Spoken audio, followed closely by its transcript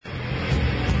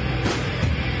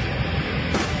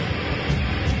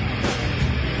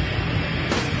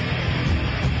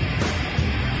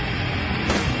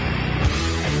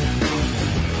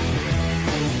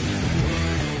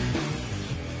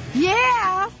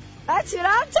That's what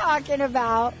I'm talking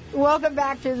about. Welcome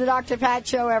back to the Dr. Pat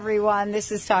Show, everyone.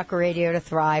 This is Talk Radio to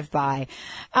Thrive By.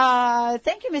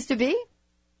 Thank you, Mr. B.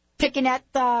 Picking at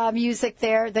the music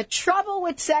there. The trouble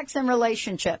with sex and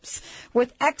relationships,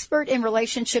 with expert in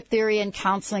relationship theory and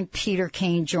counseling, Peter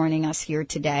Kane, joining us here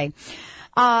today.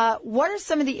 What are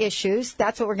some of the issues?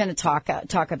 That's what we're going to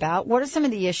talk about. What are some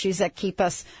of the issues that keep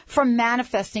us from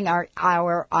manifesting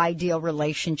our ideal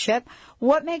relationship?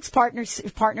 What makes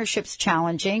partnerships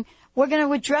challenging? We're going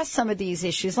to address some of these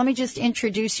issues. Let me just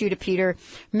introduce you to Peter.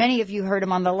 Many of you heard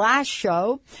him on the last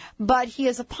show, but he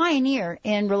is a pioneer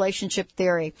in relationship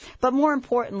theory. But more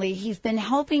importantly, he's been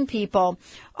helping people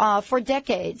for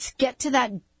decades get to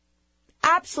that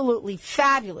absolutely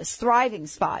fabulous, thriving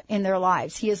spot in their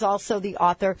lives. He is also the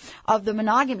author of the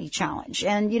Monogamy Challenge.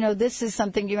 And, this is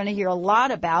something you're going to hear a lot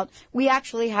about. We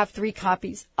actually have 3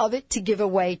 copies of it to give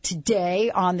away today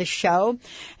on the show.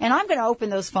 And I'm going to open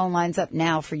those phone lines up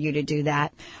now for you to do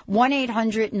that.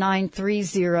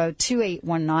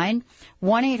 1-800-930-2819.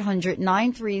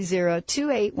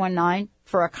 1-800-930-2819.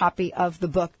 For a copy of the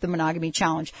book, The Monogamy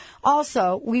Challenge.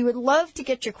 Also, we would love to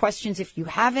get your questions if you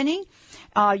have any.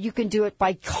 You can do it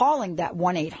by calling that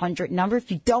 1-800 number. If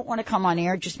you don't want to come on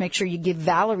air, just make sure you give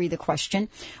Valerie the question,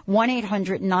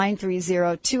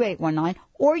 1-800-930-2819.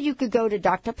 Or you could go to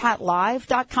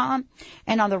drpatlive.com,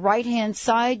 and on the right-hand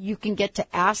side, you can get to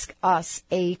ask us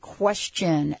a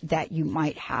question that you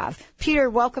might have. Peter,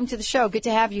 welcome to the show. Good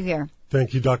to have you here.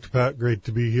 Thank you, Dr. Pat. Great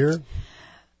to be here.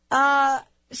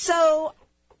 So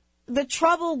the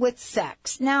trouble with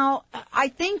sex. Now, I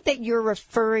think that you're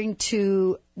referring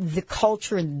to the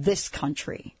culture in this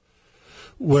country.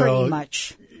 Well, pretty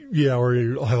much. Yeah, or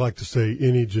I like to say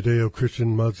any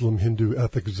Judeo-Christian, Muslim, Hindu,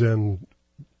 ethic, Zen,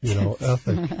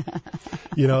 ethic.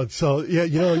 So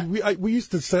yeah, we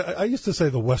used to say, I used to say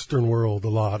the Western world a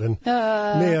lot, and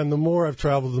man, the more I've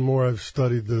traveled, the more I've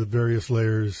studied the various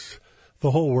layers.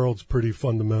 The whole world's pretty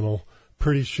fundamental,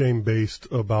 pretty shame-based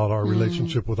about our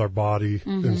relationship with our body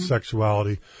and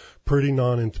sexuality, pretty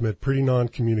non-intimate, pretty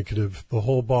non-communicative, the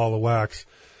whole ball of wax.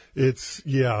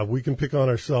 We can pick on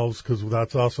ourselves because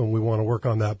that's awesome. We want to work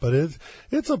on that. But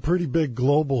it's a pretty big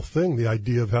global thing, the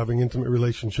idea of having intimate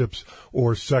relationships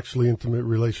or sexually intimate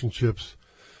relationships.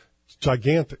 It's a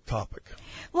gigantic topic.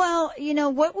 Well,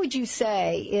 what would you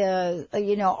say,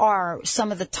 are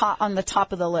some of the on the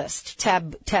top of the list,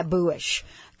 taboo-ish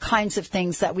kinds of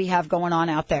things that we have going on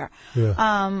out there?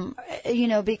 Yeah.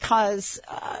 Because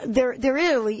there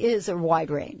really is a wide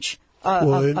range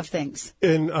of things.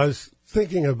 And I was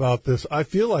thinking about this. I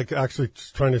feel like actually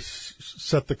trying to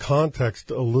set the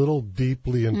context a little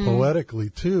deeply and poetically,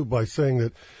 too, by saying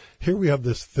that here we have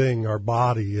this thing, our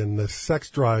body, and the sex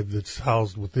drive that's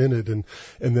housed within it, and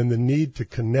then the need to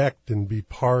connect and be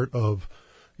part of,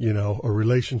 a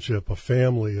relationship, a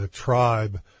family, a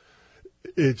tribe.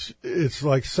 It's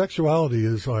like sexuality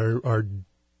is our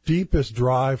deepest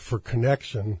drive for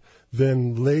connection.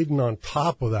 Then laden on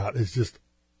top of that is just,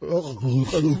 so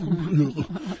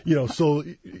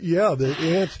yeah,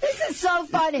 this is so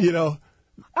funny.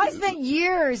 I spent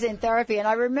years in therapy, and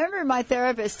I remember my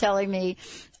therapist telling me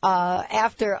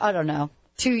after,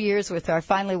 2 years with her, I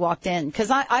finally walked in,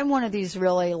 because I'm one of these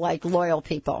really, loyal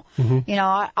people.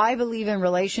 I believe in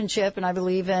relationship, and I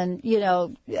believe in,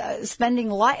 spending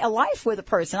a life with a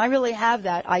person. I really have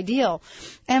that ideal.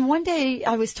 And one day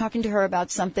I was talking to her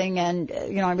about something, and,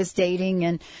 I was dating,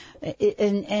 and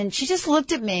she just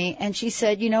looked at me, and she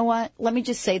said, you know what, let me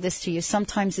just say this to you.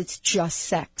 Sometimes it's just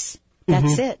sex.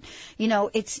 That's it.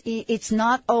 It's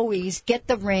not always get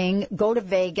the ring, go to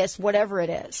Vegas, whatever it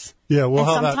is. Yeah, well,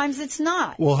 and sometimes it's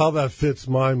not. Well, how that fits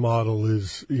my model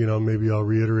is, maybe I'll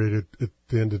reiterate it at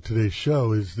the end of today's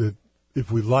show, is that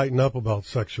if we lighten up about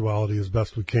sexuality as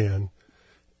best we can,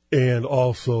 and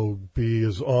also be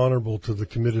as honorable to the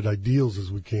committed ideals as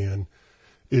we can,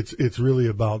 it's really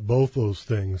about both those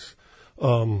things.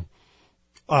 I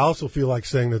also feel like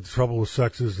saying that the trouble with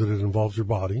sex is that it involves your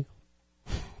body.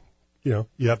 You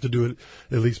have to do it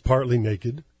at least partly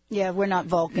naked. Yeah, we're not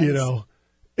Vulcans.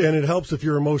 And it helps if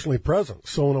you're emotionally present.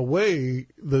 So in a way,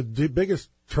 the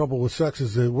biggest trouble with sex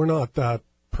is that we're not that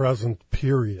present,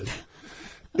 period.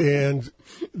 And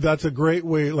that's a great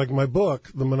way, like my book,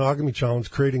 The Monogamy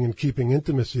Challenge, Creating and Keeping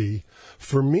Intimacy.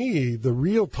 For me, the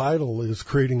real title is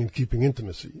Creating and Keeping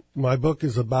Intimacy. My book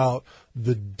is about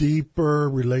the deeper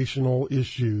relational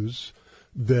issues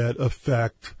that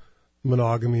affect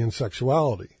monogamy and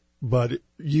sexuality. But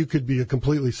you could be a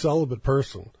completely celibate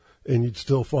person, and you'd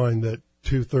still find that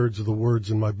 2/3 of the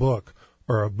words in my book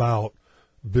are about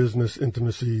business,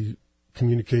 intimacy,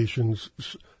 communications,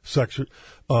 sexual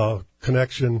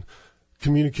connection,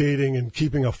 communicating and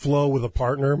keeping a flow with a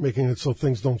partner, making it so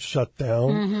things don't shut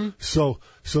down. So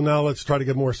now let's try to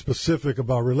get more specific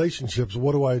about relationships.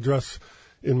 What do I address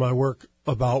in my work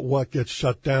about what gets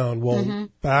shut down? Well,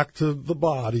 back to the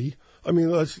body. I mean,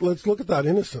 let's look at that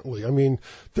innocently. I mean,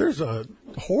 there's a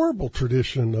horrible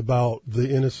tradition about the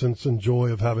innocence and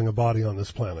joy of having a body on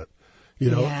this planet. You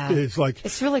know, it's like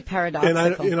it's really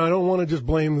paradoxical. And I don't want to just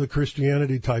blame the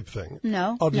Christianity type thing.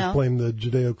 No, I'll just blame the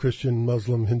Judeo-Christian,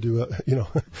 Muslim, Hindu.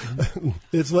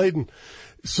 It's laden.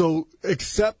 So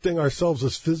accepting ourselves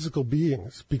as physical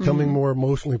beings, becoming more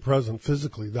emotionally present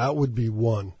physically, that would be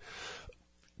one.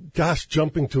 Gosh,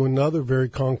 jumping to another very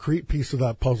concrete piece of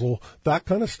that puzzle, that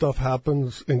kind of stuff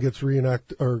happens and gets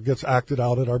gets acted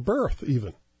out at our birth,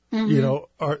 even. You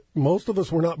know, most of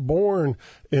us were not born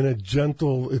in a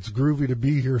gentle, it's groovy to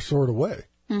be here sort of way.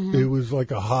 It was like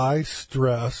a high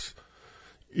stress,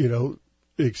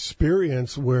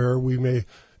 experience where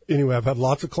anyway, I've had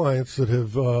lots of clients that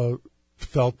have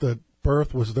felt that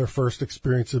birth was their first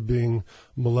experience of being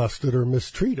molested or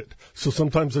mistreated. So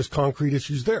sometimes there's concrete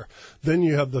issues there. Then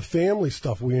you have the family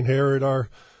stuff. We inherit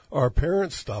our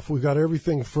parents' stuff. We got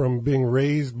everything from being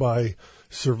raised by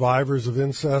survivors of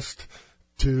incest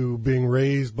to being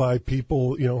raised by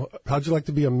people, how'd you like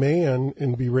to be a man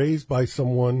and be raised by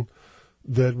someone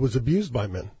that was abused by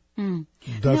men?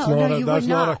 That's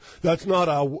not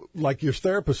a, like your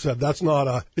therapist said,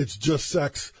 it's just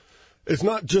sex. It's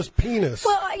not just penis.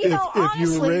 Well, honestly, if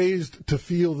you were raised to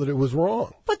feel that it was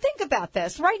wrong. But think about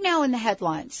this. Right now in the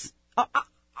headlines,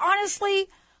 honestly,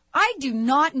 I do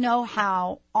not know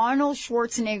how Arnold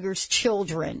Schwarzenegger's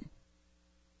children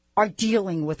are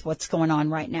dealing with what's going on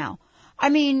right now. I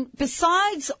mean,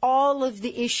 besides all of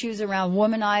the issues around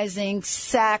womanizing,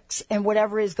 sex, and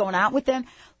whatever is going on with them,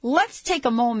 let's take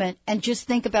a moment and just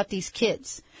think about these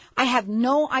kids. I have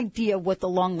no idea what the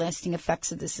long-lasting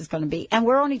effects of this is going to be. And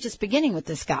we're only just beginning with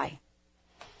this guy.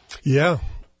 Yeah.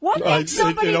 What makes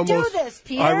somebody do this,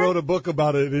 Peter? I wrote a book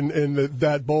about it, and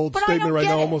that bold statement right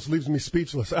now almost leaves me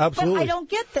speechless. Absolutely. But I don't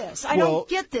get this. I don't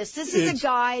get this. This is a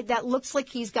guy that looks like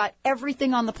he's got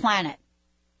everything on the planet.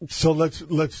 So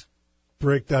let's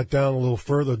break that down a little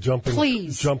further, jumping.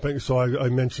 So I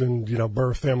mentioned,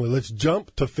 birth, family. Let's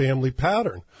jump to family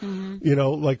pattern.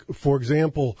 Like, for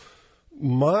example,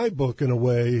 my book, in a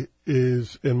way,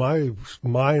 is, in my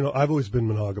mind, I've always been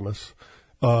monogamous,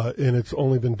 and it's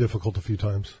only been difficult a few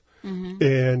times.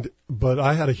 But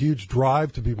I had a huge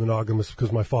drive to be monogamous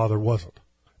because my father wasn't.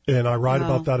 And I write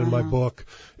about that in my book.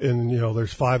 And,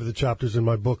 there's 5 of the chapters in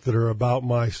my book that are about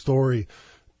my story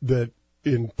that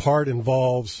in part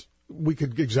involves, we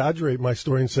could exaggerate my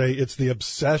story and say it's the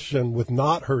obsession with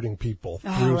not hurting people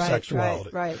through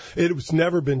sexuality. Right. It's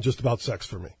never been just about sex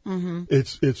for me.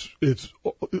 It's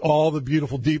all the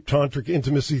beautiful, deep tantric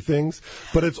intimacy things,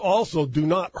 but it's also do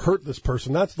not hurt this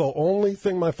person. That's the only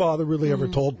thing my father really ever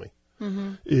told me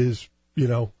is,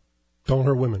 don't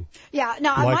hurt women. Yeah,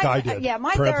 no, I did. Yeah,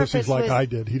 my Parentheses therapist like I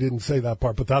did. He didn't say that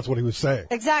part, but that's what he was saying.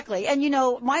 Exactly. And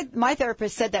my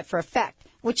therapist said that for a fact.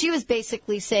 What she was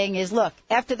basically saying is, look,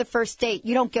 after the first date,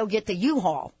 you don't go get the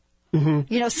U-Haul. So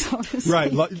to say.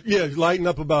 Right. Lighten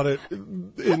up about it.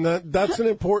 And that's an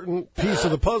important piece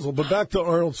of the puzzle. But back to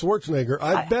Arnold Schwarzenegger,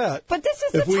 I bet. But this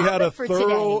is the topic for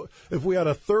today. If we had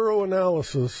a thorough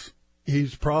analysis,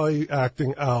 he's probably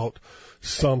acting out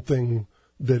something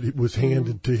that it was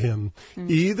handed to him,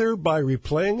 either by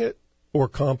replaying it or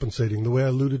compensating. The way I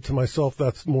alluded to myself,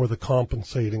 that's more the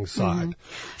compensating side.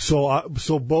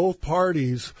 So both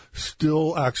parties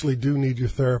still actually do need your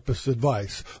therapist's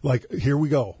advice. Like, here we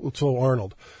go. So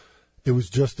Arnold, it was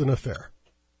just an affair.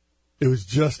 It was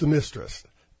just a mistress.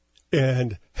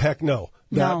 And heck no.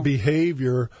 That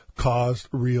behavior caused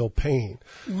real pain.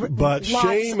 But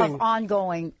lots of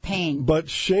ongoing pain. But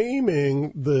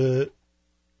shaming the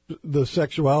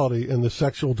sexuality and the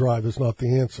sexual drive is not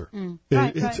the answer.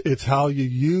 It's how you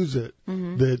use it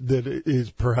that is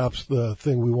perhaps the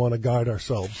thing we want to guide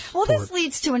ourselves Well, toward. This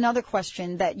leads to another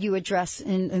question that you address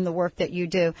in the work that you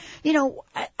do.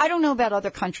 I don't know about other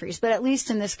countries, but at least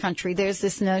in this country, there's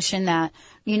this notion that,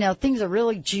 things are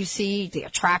really juicy, the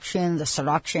attraction, the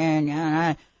seduction.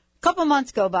 A couple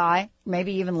months go by,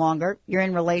 maybe even longer, you're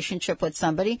in relationship with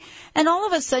somebody, and all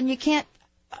of a sudden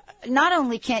not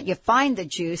only can't you find the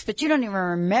juice, but you don't even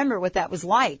remember what that was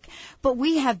like. But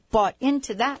we have bought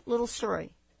into that little story.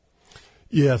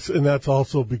 Yes, and that's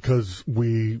also because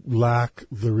we lack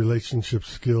the relationship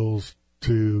skills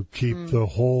to keep the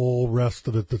whole rest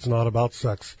of it that's not about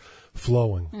sex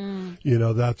flowing.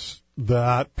 That's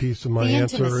that piece of my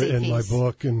answer in my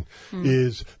book, and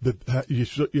is that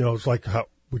it's like how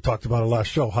we talked about it last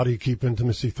show. How do you keep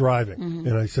intimacy thriving?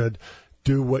 And I said,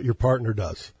 do what your partner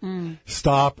does.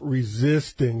 Stop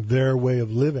resisting their way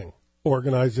of living,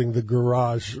 organizing the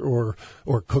garage or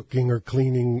cooking or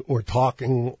cleaning or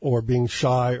talking or being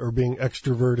shy or being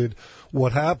extroverted.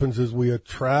 What happens is we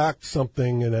attract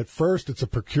something, and at first it's a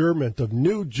procurement of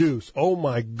new juice. Oh,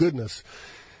 my goodness.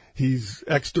 He's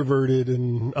extroverted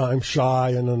and I'm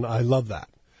shy, and I love that.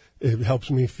 It helps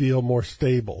me feel more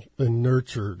stable and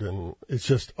nurtured, and it's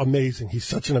just amazing. He's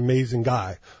such an amazing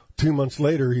guy. 2 months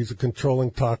later, he's a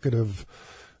controlling, talkative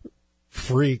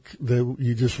freak that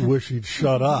you just wish he'd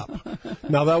shut up.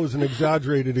 Now, that was an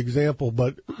exaggerated example,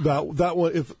 but that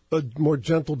one, if a more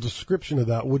gentle description of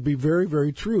that would be very,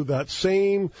 very true. That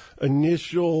same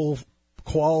initial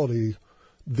quality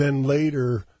then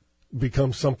later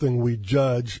becomes something we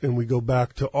judge, and we go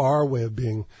back to our way of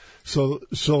being. So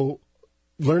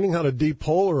learning how to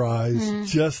depolarize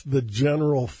just the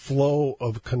general flow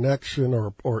of connection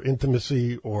or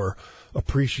intimacy or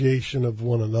appreciation of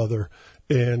one another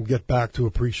and get back to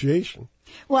appreciation.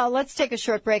 Well, let's take a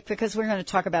short break because we're going to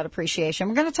talk about appreciation.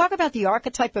 We're going to talk about the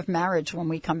archetype of marriage when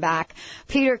we come back.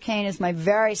 Peter Kane is my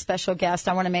very special guest.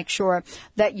 I want to make sure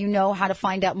that you know how to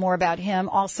find out more about him.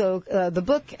 Also, the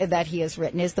book that he has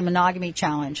written is The Monogamy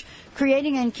Challenge,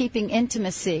 Creating and Keeping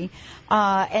Intimacy.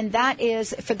 And that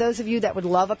is, for those of you that would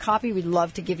love a copy, we'd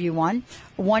love to give you one.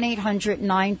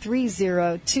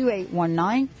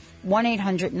 1-800-930-2819.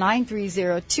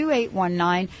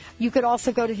 1-800-930-2819. You could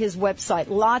also go to his website.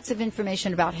 Lots of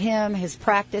information about him, his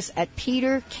practice at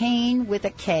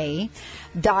peterkane.org.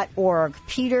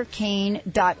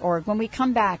 peterkane.org. When we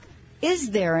come back,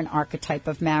 is there an archetype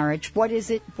of marriage? What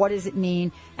is it? What does it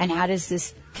mean? And how does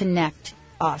this connect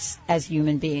us as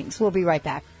human beings? We'll be right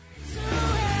back.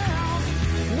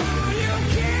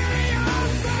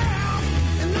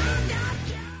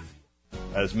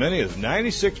 As many as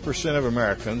 96% of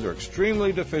Americans are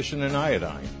extremely deficient in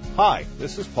iodine. Hi,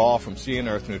 this is Paul from Sea and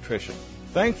Earth Nutrition.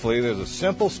 Thankfully, there's a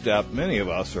simple step many of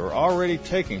us are already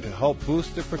taking to help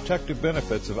boost the protective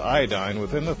benefits of iodine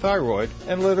within the thyroid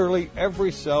and literally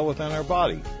every cell within our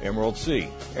body, Emerald Sea.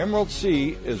 Emerald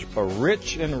Sea is a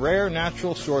rich and rare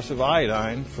natural source of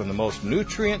iodine from the most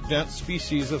nutrient-dense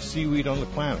species of seaweed on the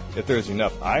planet. If there's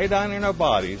enough iodine in our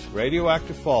bodies,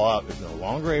 radioactive fallout is no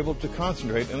longer able to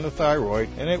concentrate in the thyroid,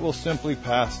 and it will simply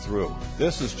pass through.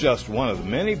 This is just one of the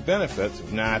many benefits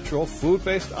of natural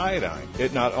food-based iodine.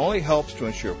 It not only helps to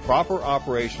ensure proper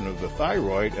operation of the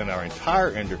thyroid and our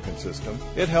entire endocrine system,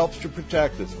 it helps to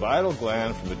protect this vital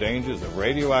gland from the dangers of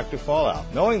radioactive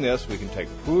fallout. Knowing this, we can take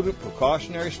prudent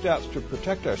precautionary steps to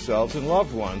protect ourselves and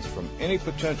loved ones from any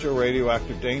potential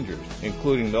radioactive dangers,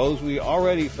 including those we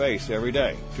already face every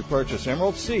day. To purchase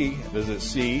Emerald Sea, visit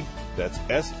Sea, that's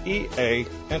SEA,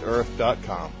 and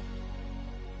earth.com.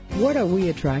 What are we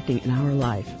attracting in our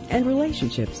life and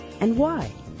relationships, and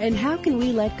why? And how can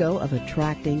we let go of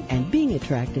attracting and being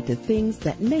attracted to things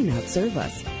that may not serve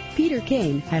us? Peter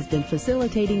Kane has been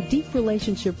facilitating deep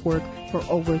relationship work for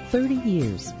over 30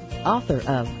 years. Author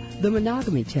of The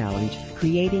Monogamy Challenge,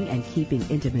 Creating and Keeping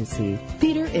Intimacy.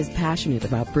 Peter is passionate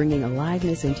about bringing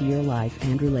aliveness into your life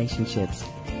and relationships.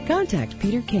 Contact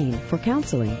Peter Kane for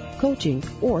counseling, coaching,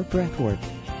 or breathwork.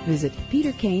 Visit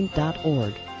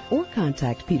peterkane.org or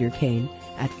contact Peter Kane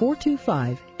at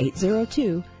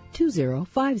 425-802-2050.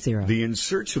 The In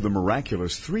Search of the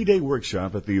Miraculous 3-day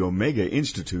workshop at the Omega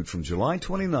Institute from July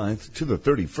 29th to the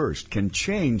 31st can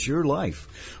change your life.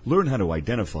 Learn how to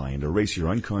identify and erase your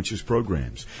unconscious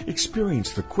programs.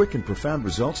 Experience the quick and profound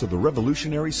results of the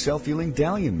revolutionary self-healing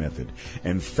Dalian method.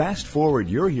 And fast forward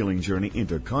your healing journey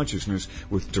into consciousness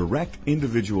with direct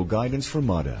individual guidance from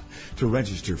Mata. To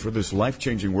register for this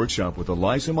life-changing workshop with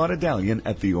Eliza Mata Dalian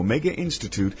at the Omega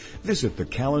Institute, visit the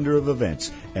calendar of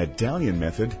events at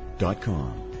DalianMethod.com.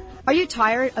 Are you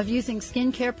tired of using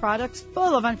skincare products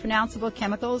full of unpronounceable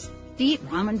chemicals? Do you eat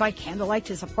ramen by candlelight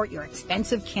to support your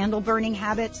expensive candle-burning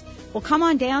habits? Well, come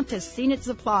on down to Zenith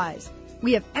Supplies.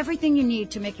 We have everything you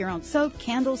need to make your own soap,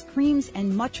 candles, creams,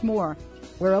 and much more.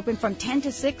 We're open from 10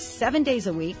 to 6, 7 days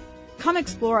a week. Come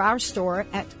explore our store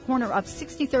at the corner of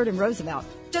 63rd and Roosevelt,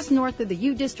 just north of the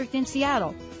U District in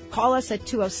Seattle. Call us at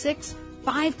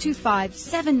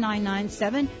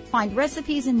 206-525-7997. Find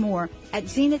recipes and more at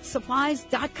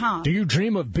zenithsupplies.com. Do you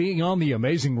dream of being on The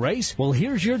Amazing Race? Well,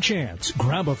 here's your chance.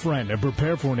 Grab a friend and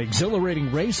prepare for an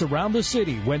exhilarating race around the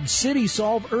city when City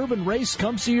Solve Urban Race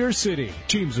comes to your city.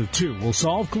 Teams of 2 will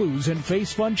solve clues and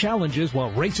face fun challenges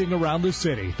while racing around the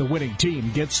city. The winning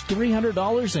team gets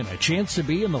 $300 and a chance to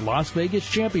be in the Las Vegas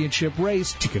Championship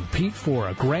race to compete for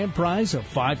a grand prize of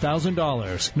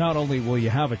 $5,000. Not only will you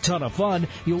have a ton of fun,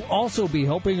 you'll also be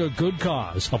helping a good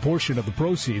cause. A portion of the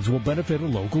proceeds proceeds will benefit a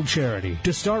local charity.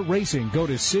 To start racing, go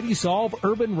to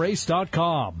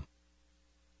citysolveurbanrace.com.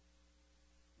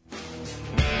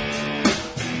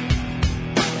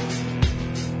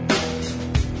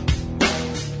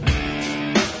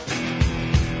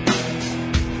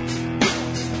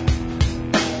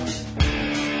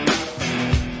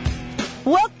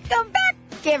 Welcome back,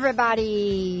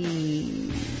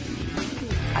 everybody.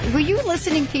 Were you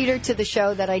listening, Peter, to the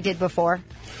show that I did before?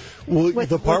 Well,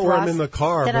 the part where I'm in the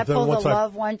car. Did but I then pull once the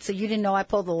love one? So you didn't know I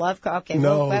pulled the love car? Okay,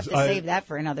 no, we'll have to save that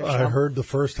for another show. I heard the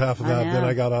first half of that. Then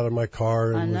I got out of my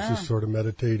car and was just sort of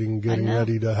meditating, getting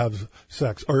ready to have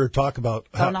sex. Or talk about,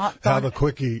 have a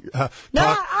quickie. I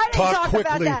didn't talk quickly,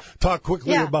 about that. Talk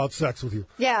quickly about sex with you.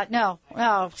 Yeah, no.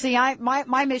 See,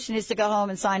 my mission is to go home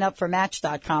and sign up for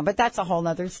Match.com, but that's a whole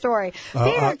other story.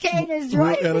 Peter Kane is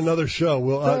right. And another show.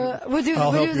 We'll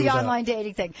do the online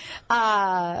dating thing.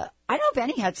 I know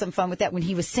Benny had some fun with that when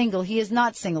he was single. He is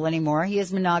not single anymore. He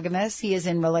is monogamous. He is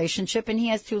in relationship, and he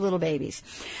has 2 little babies.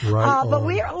 Right.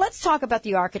 But let's talk about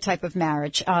the archetype of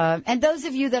marriage. And those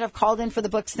of you that have called in for the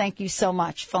books, thank you so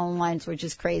much. Phone lines were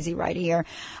just crazy right here.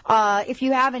 If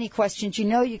you have any questions,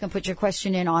 you can put your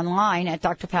question in online at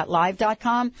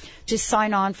drpatlive.com. Just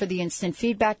sign on for the instant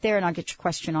feedback there, and I'll get your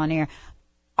question on air.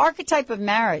 Archetype of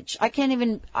marriage. I don't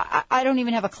even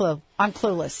have a clue. I'm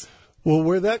clueless. Well,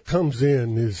 where that comes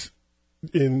in is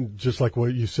in just like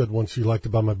what you said once you liked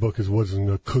about my book is wasn't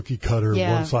a cookie cutter,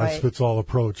 one-size-fits-all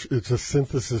approach. It's a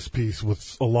synthesis piece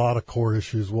with a lot of core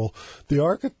issues. Well,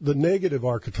 the negative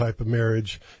archetype of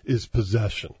marriage is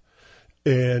possession.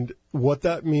 And what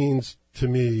that means to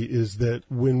me is that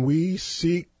when we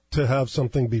seek to have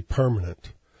something be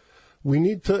permanent, we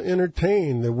need to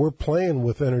entertain that we're playing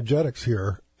with energetics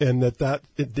here, and the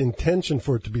intention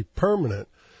for it to be permanent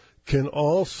can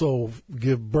also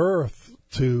give birth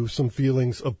to some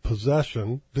feelings of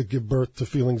possession that give birth to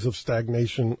feelings of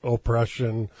stagnation,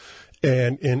 oppression,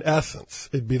 and in essence,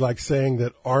 it'd be like saying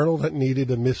that Arnold had needed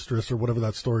a mistress or whatever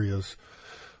that story is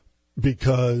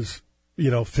because,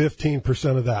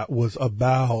 15% of that was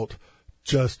about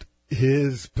just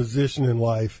his position in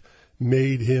life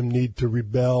made him need to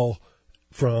rebel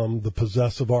from the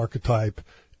possessive archetype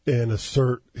and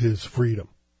assert his freedom.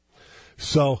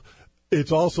 So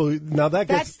it's also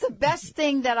that's the best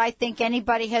thing that I think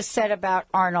anybody has said about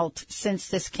Arnold since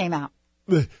this came out.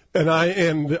 And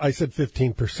I said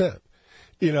 15%.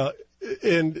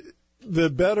 And the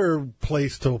better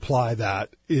place to apply that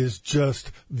is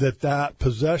just that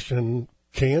possession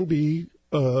can be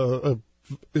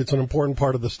it's an important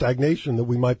part of the stagnation that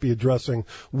we might be addressing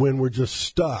when we're just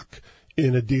stuck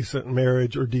in a decent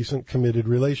marriage or decent committed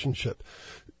relationship.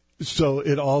 So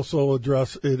it also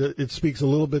it speaks a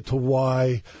little bit to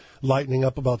why lightening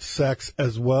up about sex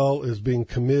as well as being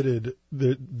committed,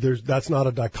 that's not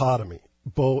a dichotomy.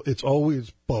 It's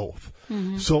always both.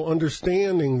 Mm-hmm. So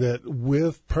understanding that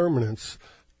with permanence,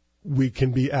 we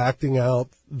can be acting out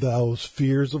those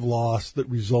fears of loss that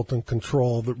result in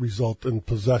control, that result in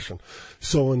possession.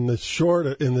 So in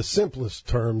the simplest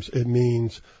terms, it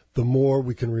means the more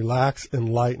we can relax and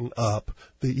lighten up,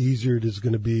 the easier it is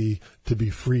going to be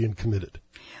free and committed.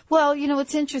 Well,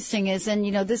 what's interesting is, and,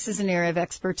 this is an area of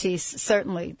expertise,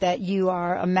 certainly, that you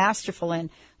are masterful in,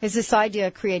 is this idea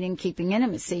of creating and keeping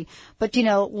intimacy. But,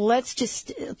 let's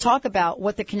just talk about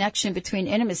what the connection between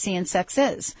intimacy and sex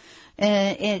is.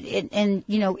 And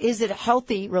is it a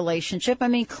healthy relationship? I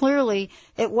mean, clearly,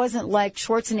 it wasn't like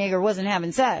Schwarzenegger wasn't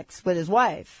having sex with his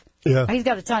wife. Yeah. He's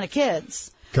got a ton of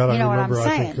kids. God, I what remember, I'm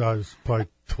saying? I think I was probably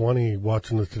 20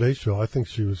 watching the Today Show. I think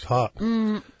she was hot.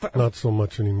 Not so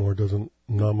much anymore.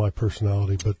 Not my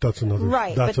personality, but that's another.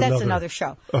 Right, that's another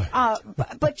show.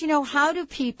 But how do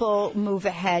people move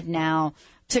ahead now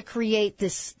to create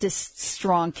this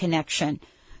strong connection?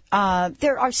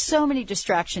 There are so many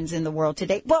distractions in the world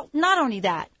today. Well, not only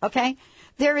that, okay?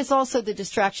 There is also the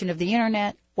distraction of the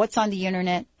internet. What's on the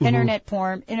internet? Mm-hmm. Internet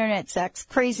porn, internet sex,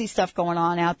 crazy stuff going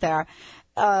on out there.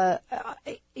 How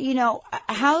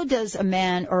does a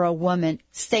man or a woman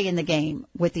stay in the game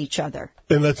with each other?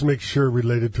 And let's make sure,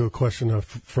 related to a question a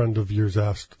friend of yours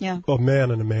asked. Yeah. A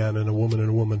man and a woman and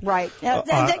a woman. Right.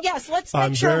 Yes, let's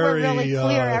make sure we're really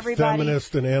clear, everybody. I'm very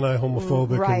feminist and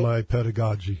anti-homophobic in my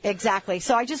pedagogy. Exactly.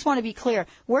 So I just want to be clear.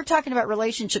 We're talking about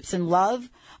relationships and love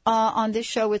on this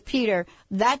show with Peter.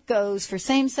 That goes for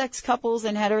same-sex couples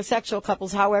and heterosexual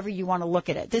couples, however you want to look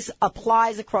at it. This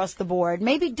applies across the board,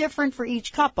 maybe different for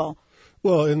each couple.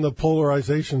 Well, and the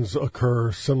polarizations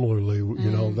occur similarly.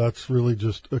 That's really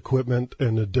just equipment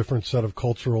and a different set of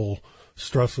cultural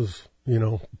stresses.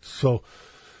 So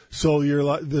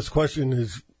this question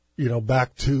is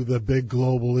back to the big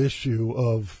global issue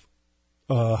of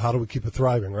how do we keep it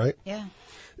thriving, right? Yeah.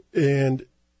 And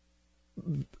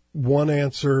one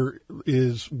answer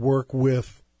is work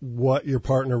with what your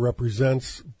partner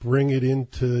represents, bring it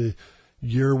into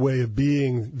your way of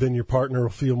being, then your partner will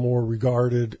feel more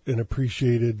regarded and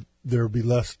appreciated. There will be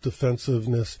less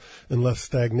defensiveness and less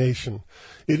stagnation.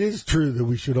 It is true that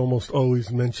we should almost always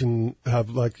within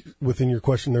your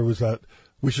question, there was that,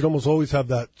 we should almost always have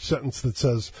that sentence that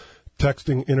says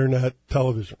texting, internet,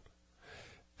 television.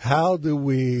 How do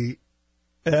we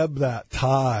ebb that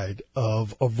tide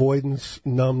of avoidance,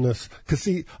 numbness? Because,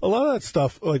 see, a lot of that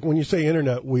stuff, like when you say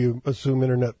internet, we assume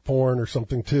internet porn or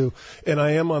something, too. And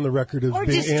I am on the record as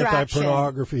being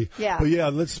anti-pornography. Yeah. But, yeah,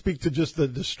 let's speak to just the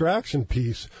distraction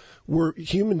piece. We're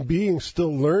human beings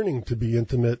still learning to be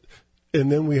intimate,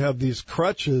 and then we have these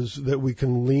crutches that we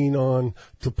can lean on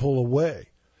to pull away.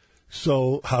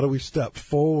 So how do we step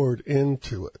forward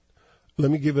into it? Let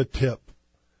me give a tip,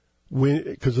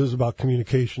 because this is about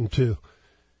communication, too.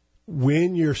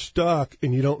 When you're stuck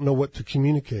and you don't know what to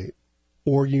communicate,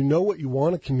 or you know what you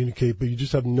want to communicate, but you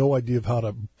just have no idea of how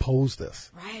to pose this.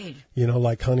 Right. You know,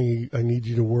 like, honey, I need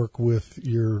you to work with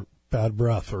your bad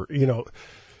breath, or, you know,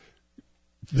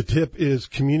 the tip is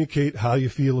communicate how you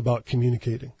feel about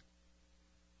communicating.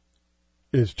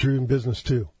 It's true in business,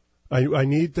 too. I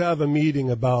need to have a meeting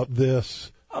about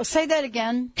this. Oh, say that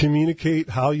again. Communicate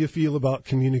how you feel about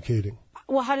communicating.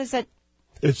 Well, how does that...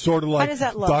 It's sort of like, how does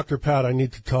that look? Dr. Pat, I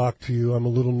need to talk to you. I'm a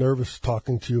little nervous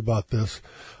talking to you about this.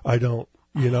 I don't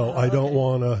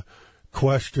want to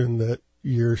question that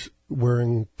you're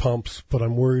wearing pumps, but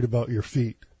I'm worried about your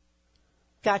feet.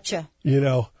 Gotcha. You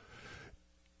know,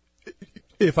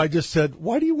 if I just said,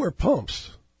 why do you wear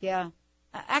pumps? Yeah.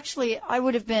 Actually, I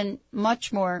would have been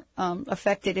much more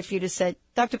affected if you'd have said,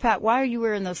 Dr. Pat, why are you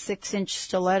wearing those 6-inch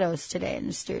stilettos today in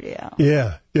the studio?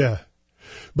 Yeah, yeah.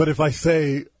 But if I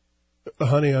say,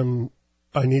 honey,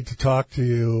 I need to talk to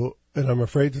you, and I'm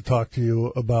afraid to talk to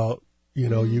you about, you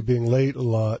know, you being late a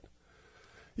lot,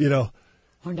 you know.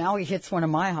 Well, now he hits one of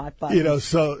my hot buttons. You know,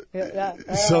 so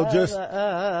just...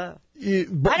 I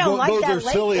don't like those that are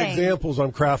silly thing. examples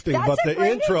I'm crafting, That's but a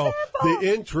great example.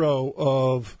 the intro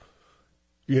of,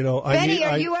 you know, Benny,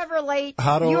 are you ever late?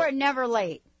 You are never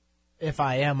late. If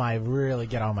I am, I really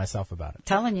get on myself about it.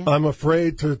 Telling you. I'm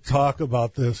afraid to talk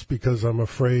about this because I'm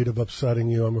afraid of upsetting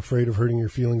you. I'm afraid of hurting your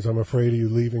feelings. I'm afraid of you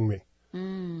leaving me.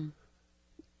 You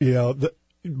know,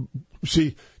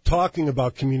 see, talking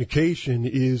about communication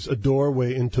is a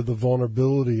doorway into the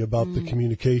vulnerability about the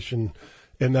communication.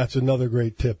 And that's another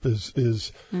great tip is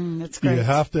that's great. You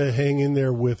have to hang in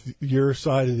there with your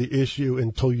side of the issue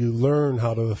until you learn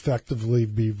how to effectively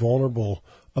be vulnerable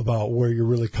about where you're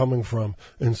really coming from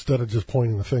instead of just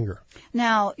pointing the finger.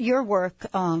 Now, your work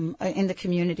in the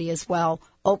community as well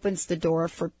opens the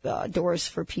doors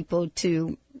for people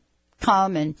to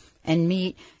come and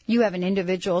meet. You have an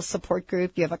individual support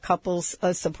group. You have a couples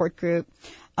support group.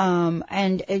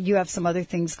 And you have some other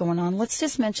things going on. Let's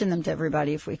just mention them to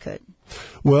everybody if we could.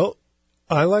 Well,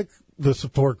 I like the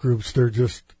support groups. They're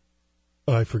just,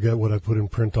 I forget what I put in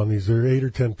print on these. There are 8 or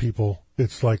 10 people.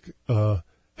 It's like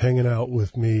hanging out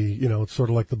with me. You know, it's sort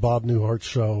of like the Bob Newhart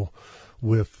show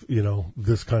with, you know,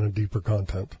 this kind of deeper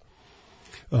content.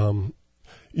 You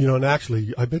know, and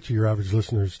actually, I bet you your average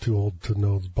listener is too old to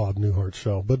know the Bob Newhart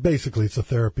show. But basically, it's a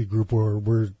therapy group where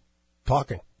we're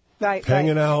talking. Right,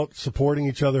 hanging out, supporting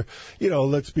each other. You know,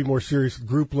 let's be more serious.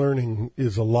 Group learning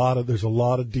is there's a lot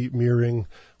of deep mirroring.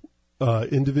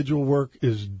 Individual work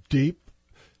is deep.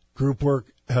 Group work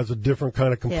has a different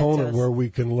kind of component where we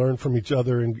can learn from each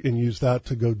other and use that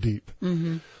to go deep.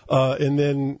 Mm-hmm. And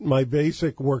then my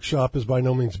basic workshop is by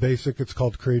no means basic. It's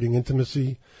called Creating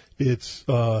Intimacy. It's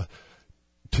 2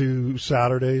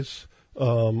 Saturdays.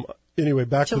 Anyway,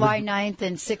 back July to 9th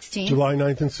and 16th. July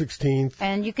 9th and 16th.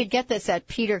 And you could get this at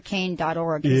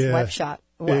peterkane.org, his website.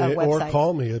 Or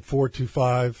call me at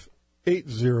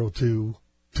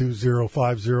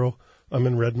 425-802-2050. I'm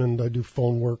in Redmond. I do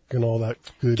phone work and all that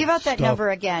good Give out that stuff. number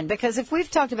again, because if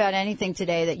we've talked about anything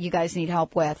today that you guys need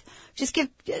help with, just give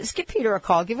Peter a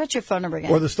call. Give out your phone number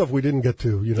again. Or the stuff we didn't get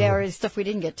to. You know. Yeah, or the stuff we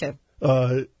didn't get to.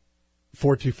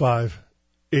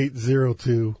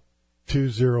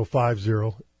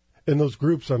 425-802-2050. And those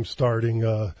groups I'm starting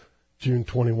June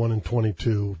 21 and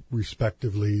 22,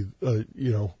 respectively,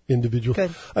 you know, individual.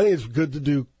 Good. I think it's good to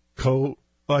do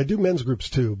I do men's groups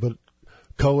too, but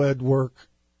co-ed work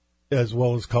as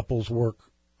well as couples work.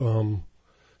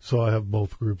 So I have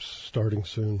both groups starting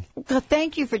soon. Well,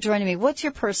 thank you for joining me. What's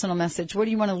your personal message? What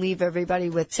do you want to leave everybody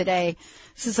with today?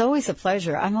 This is always a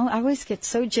pleasure. I always get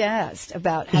so jazzed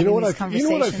about having these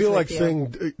conversations. You know what I feel like you.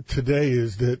 saying today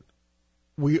is that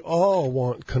we all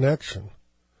want connection.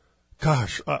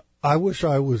 Gosh, I wish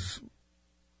I was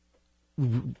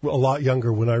a lot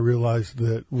younger when I realized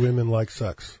that women like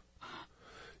sex.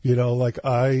 You know, like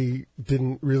I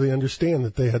didn't really understand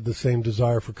that they had the same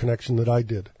desire for connection that I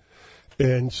did.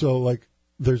 And so, like,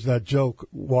 there's that joke,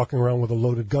 walking around with a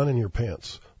loaded gun in your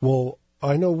pants. Well,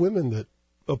 I know women that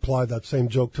apply that same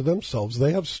joke to themselves.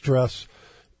 They have stress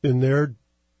in their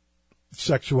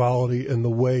sexuality and the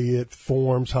way it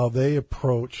forms how they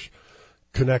approach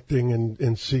connecting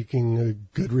and seeking a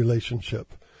good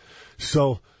relationship.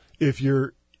 So if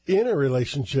you're in a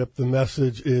relationship, the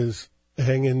message is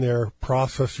hang in there,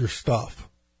 process your stuff,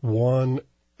 one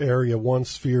area, one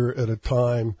sphere at a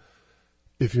time.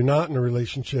 If you're not in a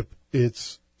relationship,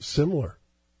 it's similar.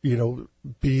 You know,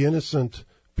 be innocent,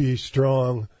 be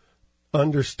strong,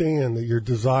 understand that your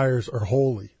desires are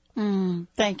holy.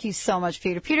 Thank you so much,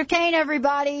 Peter. Peter Kane,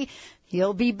 everybody.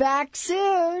 He'll be back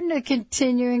soon. A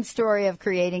continuing story of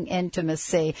creating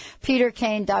intimacy.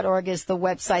 PeterKane.org is the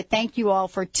website. Thank you all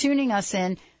for tuning us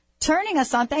in, turning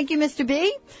us on. Thank you, Mr.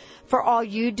 B, for all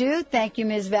you do. Thank you,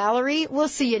 Ms. Valerie. We'll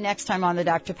see you next time on the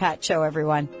Dr. Pat Show,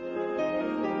 everyone.